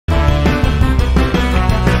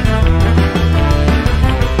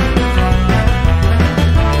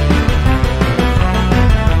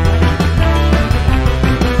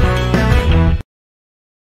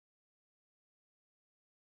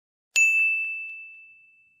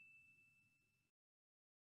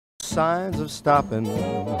signs of stopping,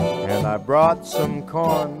 and I brought some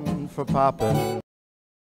corn for popping.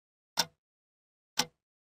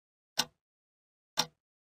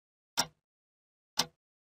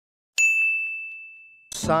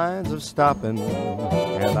 Signs of stopping,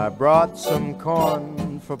 and I brought some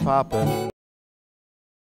corn for popping.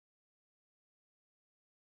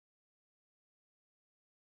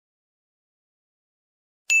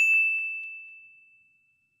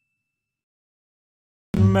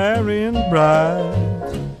 Merry and bright,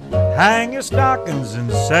 hang your stockings and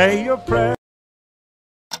say your prayer.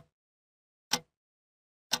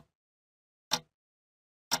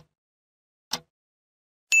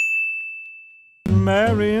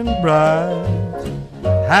 Merry and bright,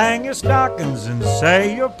 hang your stockings and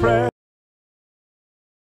say your prayer.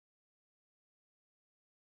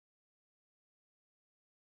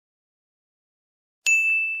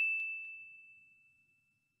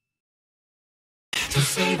 To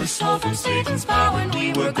save us all from Satan's power when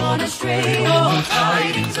we were gone astray. Oh,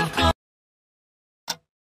 tidings of come.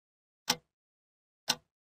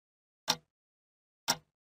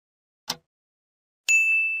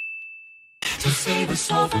 To save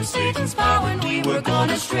us all from Satan's power when we were gone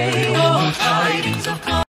astray. Oh, tidings of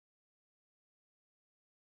come.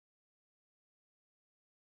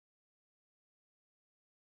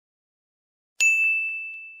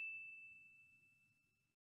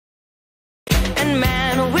 And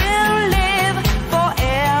man will live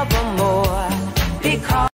forevermore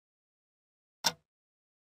because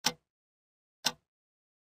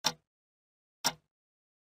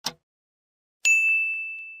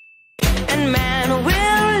and man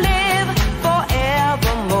will live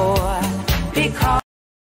forevermore because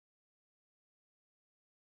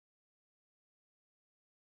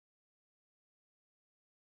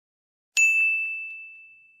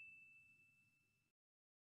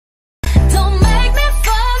don't make me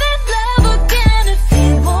fall in love again if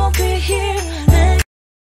he won't be here.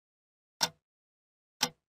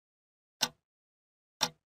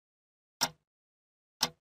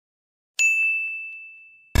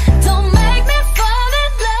 Don't make me fall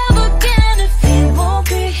in love again if he won't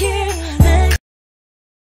be here.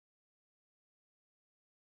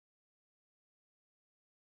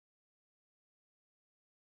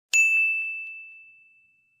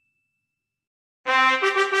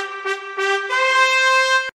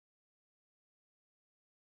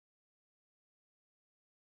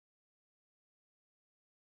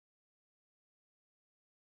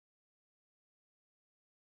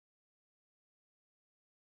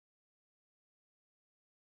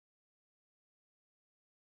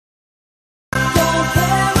 Don't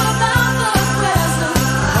care about the present,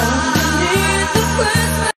 only need the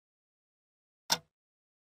Christmas.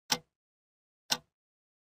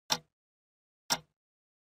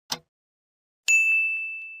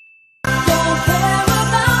 Don't care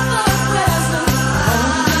about the present,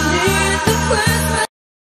 only need the Christmas.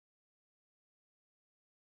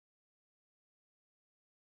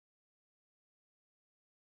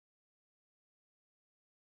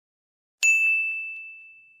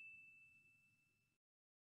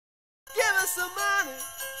 Give us some money.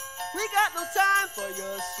 We got no time for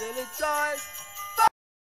your silly toys.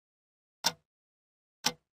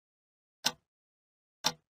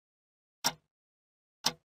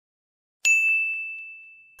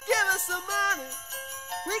 Give us some money.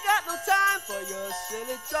 We got no time for your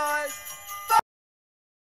silly toys.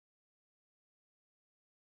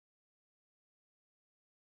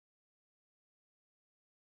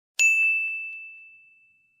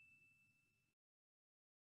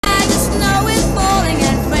 I just know it's falling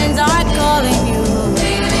and friends are calling you.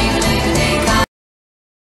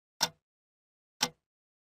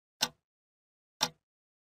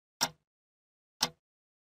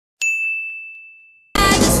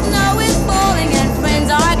 I just know it's falling and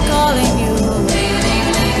friends are calling you.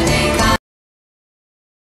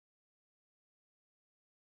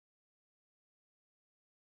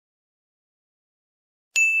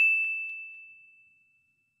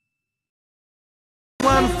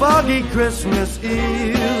 One foggy Christmas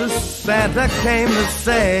Eve, Santa came to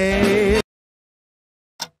say,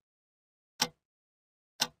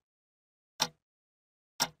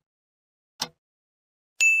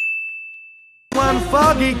 one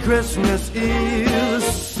foggy Christmas Eve,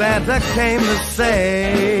 Santa came to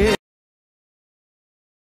say,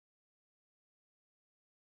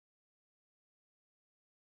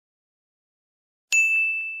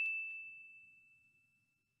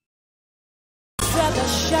 Said the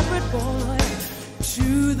shepherd boy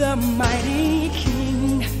to the mighty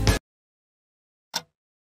king.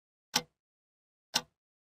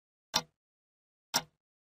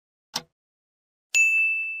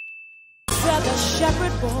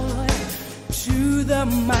 shepherd boy to the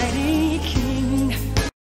mighty king.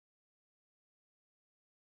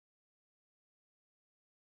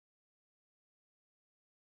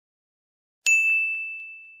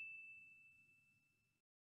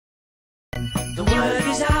 The word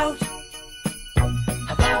is out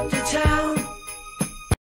about the town.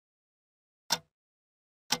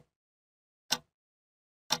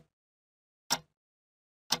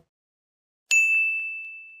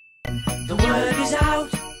 The word is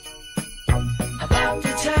out about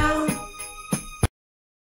the town.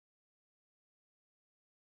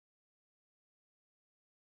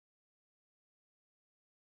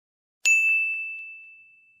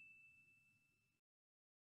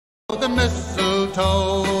 The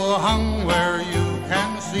mistletoe hung where you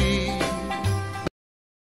can see.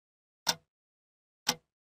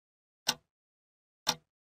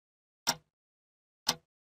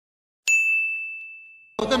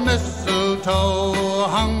 The mistletoe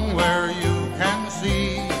hung where you can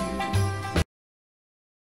see.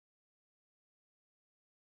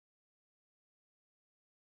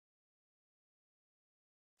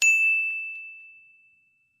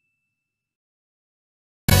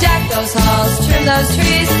 Deck those halls, trim those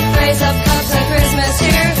trees, raise up cups of Christmas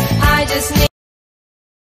here. I just need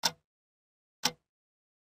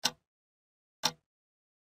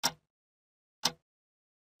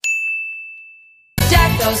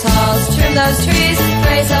deck those halls, trim those trees,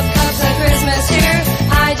 raise up cups of Christmas here.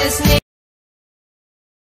 I just need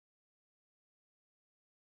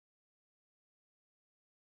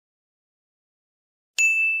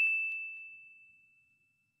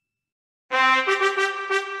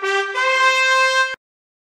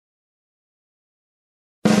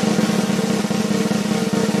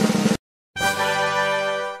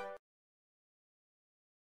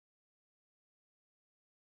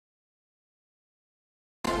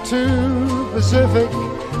To Pacific,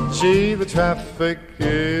 gee, the traffic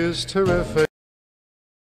is terrific.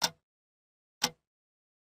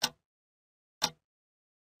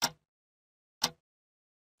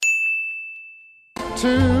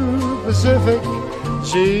 To Pacific,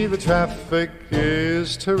 gee, the traffic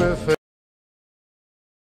is terrific.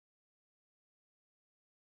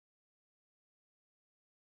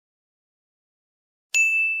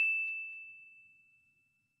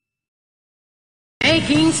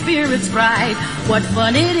 Making spirits bright, what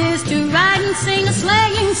fun it is to ride and sing a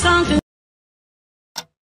sleighing song to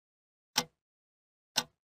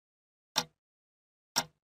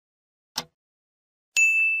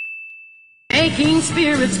making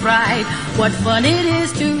spirits bright, what fun it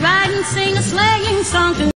is to ride and sing a sleighing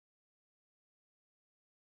song to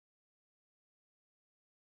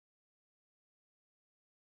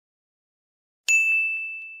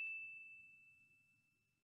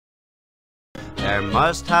There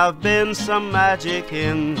must have been some magic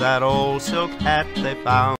in that old silk hat they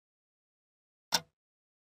found.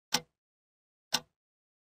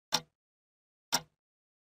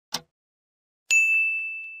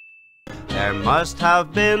 There must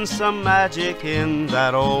have been some magic in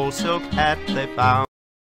that old silk hat they found.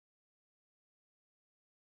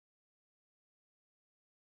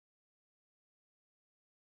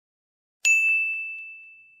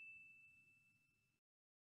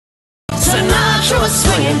 Sinatra was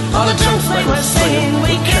swinging, all the junk we were singing.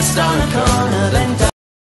 We kissed on the corner, then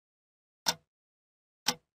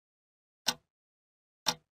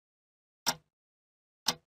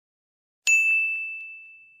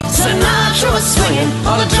Sinatra was swinging,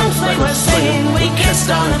 all the junk we were singing. We kissed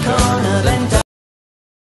on the corner, then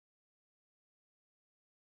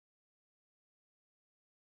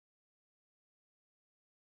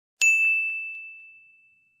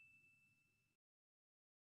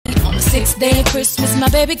on the 6th day of Christmas, my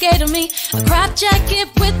baby gave to me a crop jacket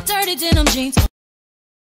with dirty denim jeans.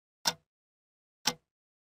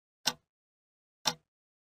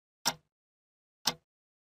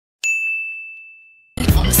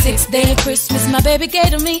 On the 6th day of Christmas, my baby gave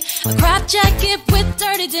to me a crop jacket with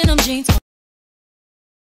dirty denim jeans.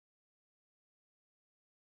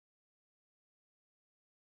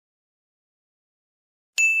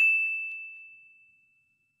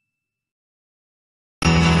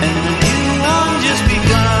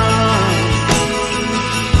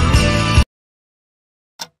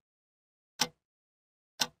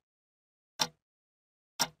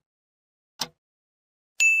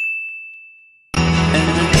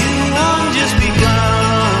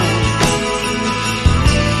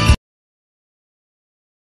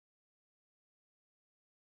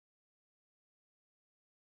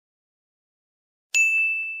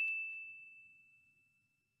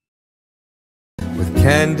 with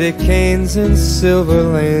candy canes and silver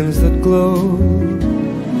lanes that glow.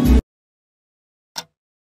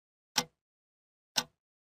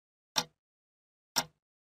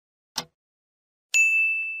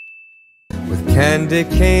 With candy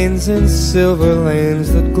canes and silver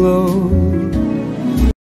lanes that glow.